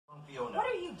Fiona. What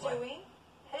are you doing?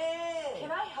 Hey!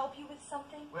 Can I help you with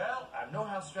something? Well, I know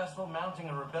how stressful mounting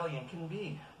a rebellion can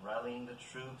be. Rallying the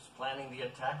troops, planning the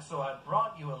attack, so I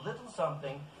brought you a little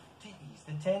something to ease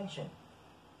the tension.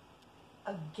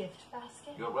 A gift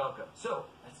basket? You're welcome. So,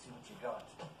 let's see what you got.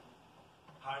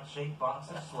 Heart-shaped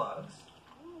box of slugs.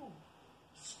 Ooh.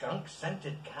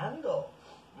 Skunk-scented candle.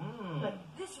 But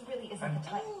this really isn't the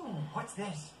time. Ooh, what's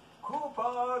this?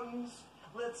 Coupons.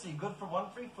 Let's see, good for 1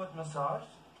 free foot massage.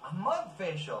 A mud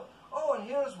facial. Oh, and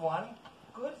here's one.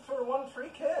 Good for 1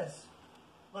 free kiss.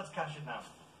 Let's cash it now.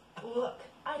 Look,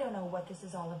 I don't know what this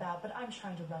is all about, but I'm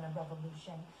trying to run a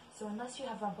revolution. So unless you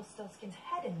have Rumpelstiltskin's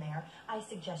head in there, I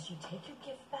suggest you take your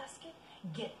gift basket,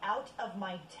 get out of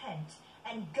my tent,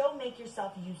 and go make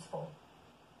yourself useful.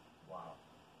 Wow.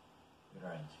 You're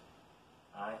right.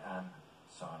 I am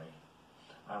sorry.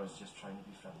 I was just trying to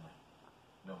be friendly.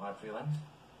 No hard feelings?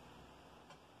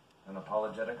 An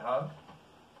apologetic hug?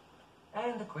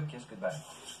 And a quick kiss goodbye.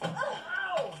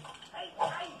 Ow! Hey!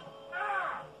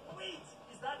 Ah! Wait!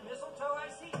 Is that mistletoe I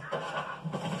see? Ah!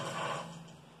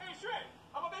 Hey, Shrek!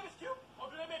 I'm a baby's cute, or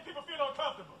do they make people feel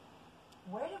uncomfortable?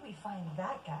 Where did we find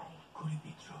that guy? Could it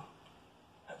be true?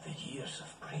 Have the years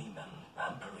of cream and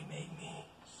pampery made me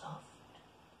soft?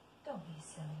 Don't be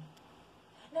silly.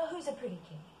 Now, who's a pretty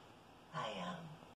kitty? I am.